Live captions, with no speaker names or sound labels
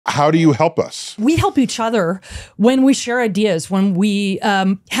how do you help us? We help each other when we share ideas, when we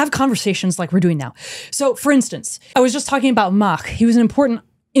have conversations like we're doing now. So for instance, I was just talking about Mach. He was an important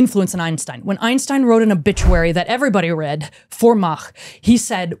influence on Einstein. When Einstein wrote an obituary that everybody read for Mach, he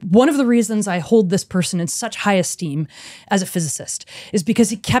said, one of the reasons I hold this person in such high esteem as a physicist is because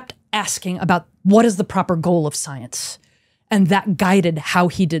he kept asking about what is the proper goal of science. And that guided how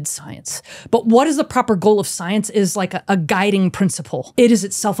he did science. But what is the proper goal of science is like a guiding principle. It is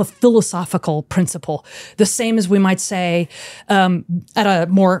itself a philosophical principle. The same as we might say at a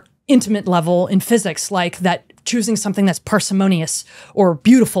more intimate level in physics, like that choosing something that's parsimonious or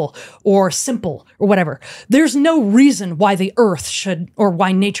beautiful or simple or whatever. There's no reason why the earth should, or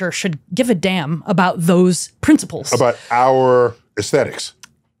why nature should give a damn about those principles. About our aesthetics.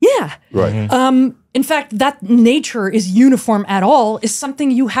 Yeah. Right. In fact, that nature is uniform at all is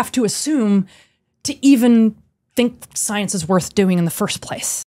something you have to assume to even think science is worth doing in the first place.